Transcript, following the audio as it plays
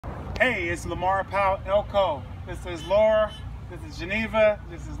Hey, it's Lamarr Powell, Elco. This is Laura. This is Geneva.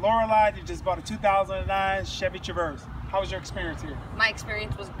 This is Lorelai. You just bought a 2009 Chevy Traverse. How was your experience here? My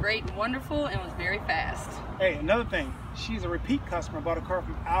experience was great and wonderful and was very fast. Hey, another thing. She's a repeat customer. Bought a car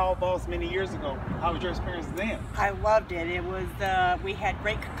from Al Boss many years ago. How was your experience then? I loved it. It was we had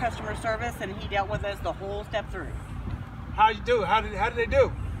great customer service, and he dealt with us the whole step through. How'd you do? How did they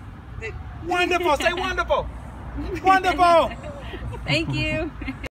do? Wonderful. Say wonderful. Wonderful. Thank you.